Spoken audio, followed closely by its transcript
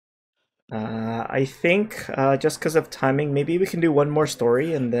I think just because of timing, maybe we can do one more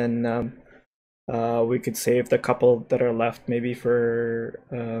story and then we could save the couple that are left maybe for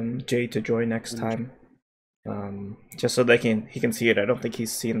Jay to join next time. Just so he can see it. I don't think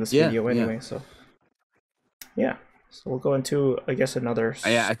he's seen this video anyway, so yeah. So we'll go into, I guess, another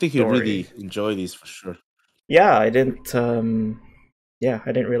Yeah, I think you'd really enjoy these for sure. Yeah, I didn't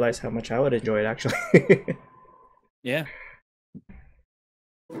realize how much I would enjoy it actually. Yeah.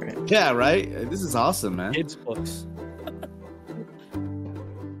 Right. Yeah, right? This is awesome, man. Kids books.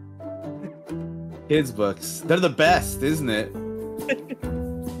 Kids books. They're the best, isn't it?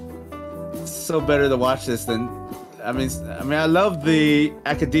 It's so better to watch this than I mean I love the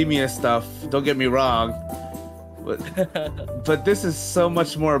academia stuff, don't get me wrong. But this is so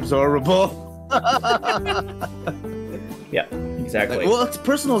much more absorbable. Yeah, exactly. Well, it's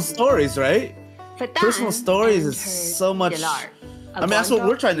personal stories, right? Fata'an Personal stories is and so much. Tilar, I mean, that's what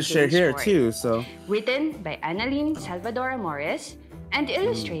we're trying to share here story. too. So Written by Annalyn Salvador Morris and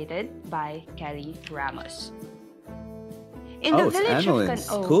illustrated by Kelly Ramos. In the village of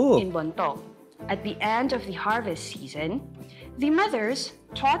Can-O in Bontoc, at the end of the harvest season, the mothers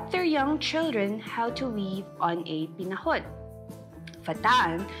taught their young children how to weave on a pinahod.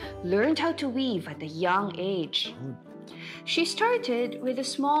 Fata'an learned how to weave at a young age. She started with a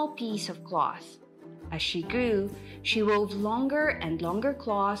small piece of cloth. As she grew, she wove longer and longer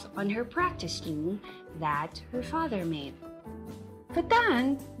cloth on her practice loom that her father made.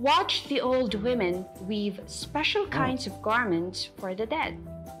 Fata'an watched the old women weave special kinds of garments for the dead.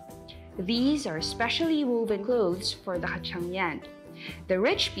 These are specially woven clothes for the Kachangyan, the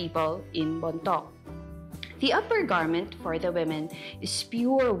rich people in Bontoc. The upper garment for the women is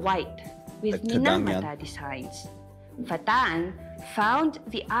pure white with minamata designs. Fata'an found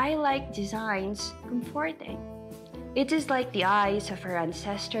the eye-like designs comforting. It is like the eyes of her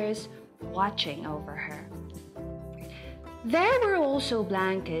ancestors watching over her. There were also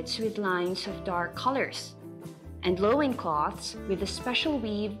blankets with lines of dark colors, and loincloths with a special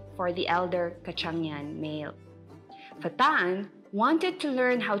weave for the elder Kachangyan male. Fata'an wanted to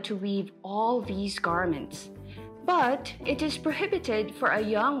learn how to weave all these garments, but it is prohibited for a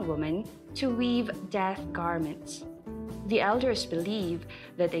young woman to weave death garments. The elders believe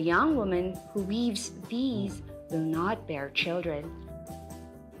that a young woman who weaves these will not bear children.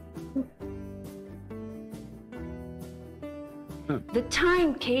 The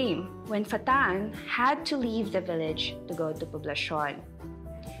time came when Fata'an had to leave the village to go to Poblacion.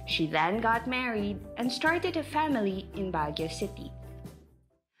 She then got married and started a family in Baguio City.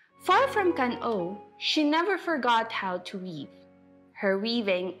 Far from Can-O, she never forgot how to weave. Her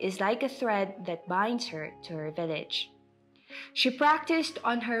weaving is like a thread that binds her to her village. She practiced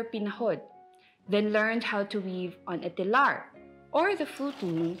on her pinahod, then learned how to weave on a tilar, or the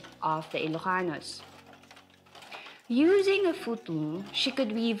footloom of the Ilocanos. Using a footloom, she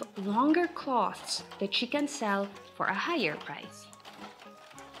could weave longer cloths that she can sell for a higher price.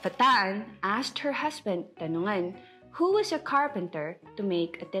 Fata'an asked her husband, Tanungan, who was a carpenter, to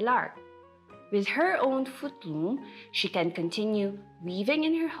make a tilar. With her own footloom, she can continue weaving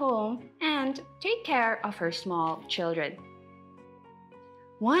in her home and take care of her small children.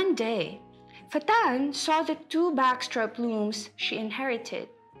 One day, Fata'an saw the two backstrap looms she inherited.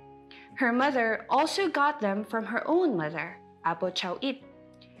 Her mother also got them from her own mother, Apo Chawit.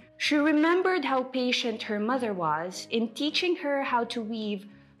 She remembered how patient her mother was in teaching her how to weave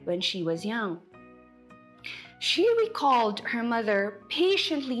when she was young. She recalled her mother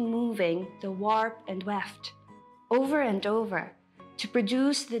patiently moving the warp and weft over and over to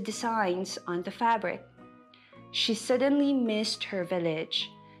produce the designs on the fabric. She suddenly missed her village,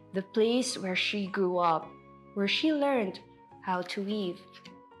 the place where she grew up, where she learned how to weave.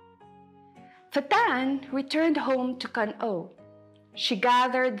 Fata'an returned home to Can-O. She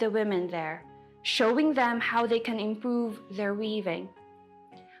gathered the women there, showing them how they can improve their weaving.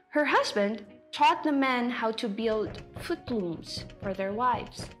 Her husband taught the men how to build footlooms for their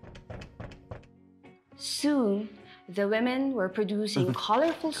wives. Soon, the women were producing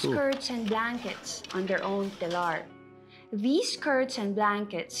colorful skirts and blankets on their own tilar. These skirts and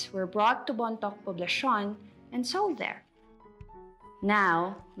blankets were brought to Bontoc Poblacion and sold there.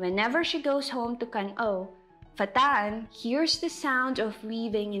 Now, whenever she goes home to Can-O, Fata'an hears the sound of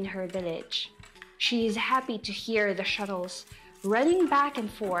weaving in her village. She is happy to hear the shuttles running back and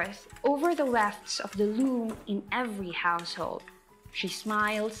forth over the wefts of the loom in every household. She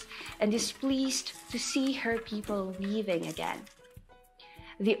smiles and is pleased to see her people weaving again.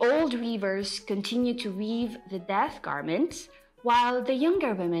 The old weavers continue to weave the death garments, while the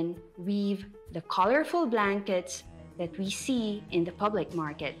younger women weave the colorful blankets that we see in the public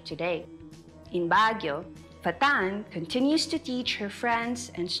market today. In Baguio, Fata'an continues to teach her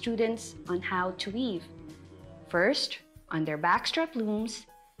friends and students on how to weave. First, on their backstrap looms,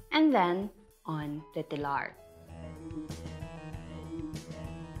 and then on the Tilar.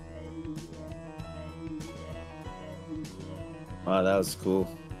 Wow, that was cool.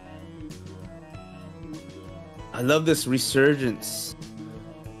 I love this resurgence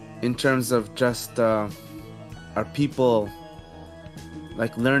in terms of just our people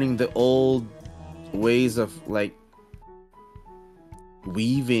like learning the old ways of like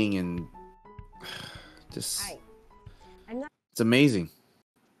weaving and just it's amazing.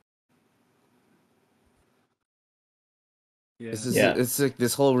 Yeah. It's like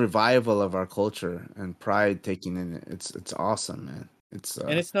this whole revival of our culture and pride taking in it. It's awesome, man. It's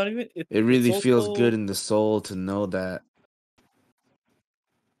and it's not even. It really it's feels also, good in the soul to know that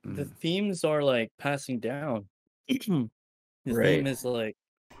the themes are like passing down. The theme is like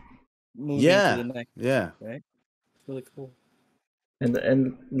moving to the next. Yeah. Right. It's really cool.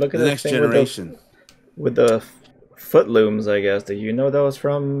 And look at The the next thing generation with the foot looms. I guess. Did you know that was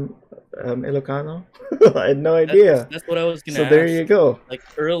from Ilocano? I had no idea. That's what I was gonna so ask. there you go. Like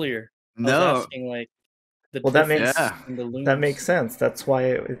earlier, I was asking like the well, difference in the looms. That makes sense. That's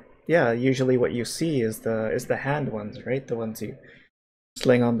why. Usually what you see is the hand ones, right? The ones you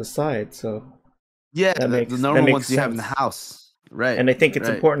sling on the side. So the normal ones you have in the house, right? And I think it's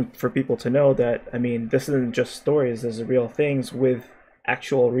important for people to know that. I mean, this isn't just stories. There's real things with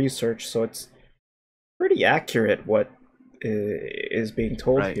actual research. So it's pretty accurate what is being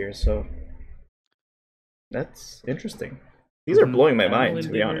told here. So that's interesting. These are blowing my mind, to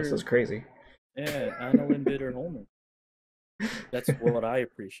be honest. It's crazy. Yeah, Anna Lindbitter Holman. That's what I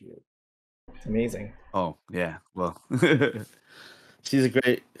appreciate. It's amazing. Oh yeah, well, she's a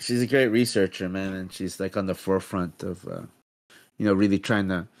great researcher, man, and she's like on the forefront of, really trying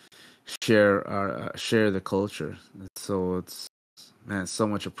to share the culture. So it's so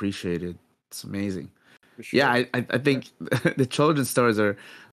much appreciated. It's amazing. Sure. Yeah, I think the children's stories are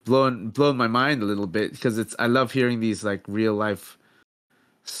blowing my mind a little bit because I love hearing these like real life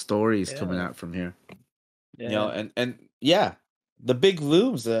stories coming out from here. Yeah. And the big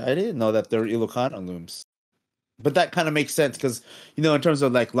looms. I didn't know that they're Ilocano looms, but that kind of makes sense because in terms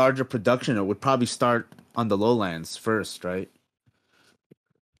of like larger production, it would probably start on the lowlands first, right?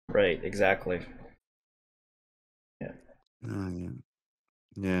 Right. Exactly. Yeah.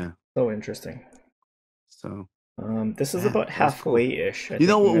 Yeah. So interesting. So. This is about halfway-ish.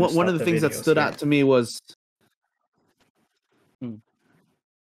 Cool. One of the things that stood out to me was.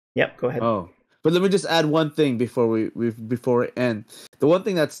 Yep. Go ahead. Oh. But let me just add one thing before we end. The one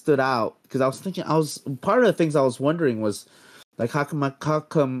thing that stood out because I was part of the things I was wondering was like how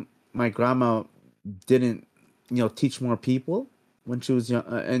come my grandma didn't teach more people when she was young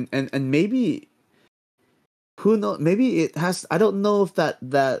and maybe who knows, maybe it has, I don't know if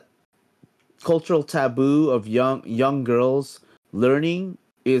that cultural taboo of young girls learning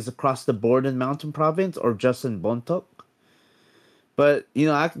is across the board in Mountain Province or just in Bontoc. But,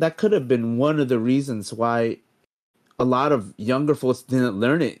 that could have been one of the reasons why a lot of younger folks didn't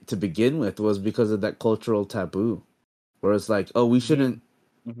learn it to begin with was because of that cultural taboo. Where it's like, oh, we shouldn't,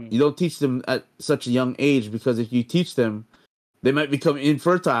 you don't teach them at such a young age because if you teach them, they might become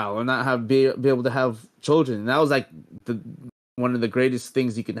infertile or not be able to have children. And that was like one of the greatest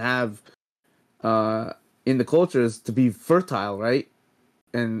things you can have in the culture is to be fertile, right?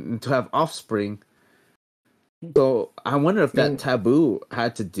 And to have offspring. So I wonder if that taboo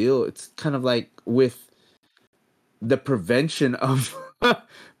had to deal. It's kind of like with the prevention of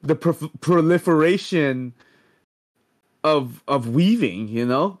the proliferation of weaving,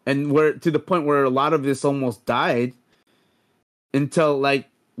 and where to the point where a lot of this almost died until like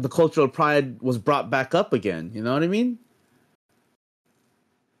the cultural pride was brought back up again. You know what I mean?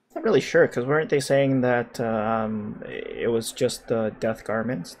 Not really sure because weren't they saying that it was just the death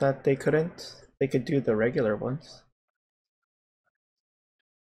garments that they couldn't? They could do the regular ones.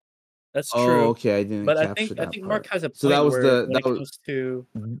 That's true. Oh, okay. I didn't. But capture I think part. Mark has a point. So that was where when it comes to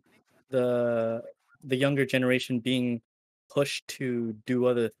the younger generation being pushed to do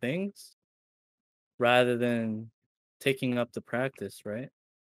other things rather than taking up the practice, right?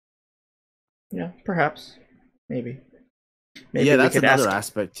 Yeah, perhaps, maybe. Yeah, that's another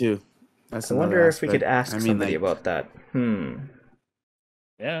aspect too. I wonder if we could ask somebody about that.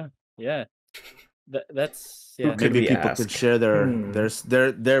 Yeah. That's yeah. Maybe people could share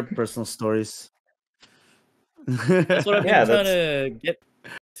their personal stories. That's what I've been trying to get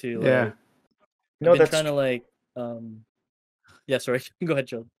to. Like, yeah. I've been trying to like. Yeah, sorry. Go ahead,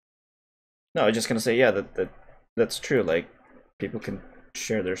 Joe. No, I was just gonna say, yeah, that's true. Like, people can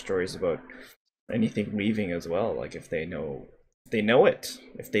share their stories about anything leaving as well. Like if they know it,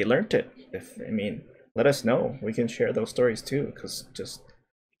 if they learned it. If I mean, let us know. We can share those stories too. Because just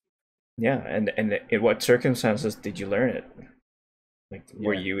yeah, and in what circumstances did you learn it? Like,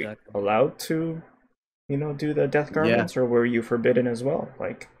 were you exactly. allowed to, do the death garments, or were you forbidden as well?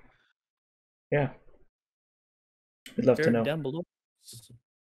 Like, yeah, we'd love to know. Down below.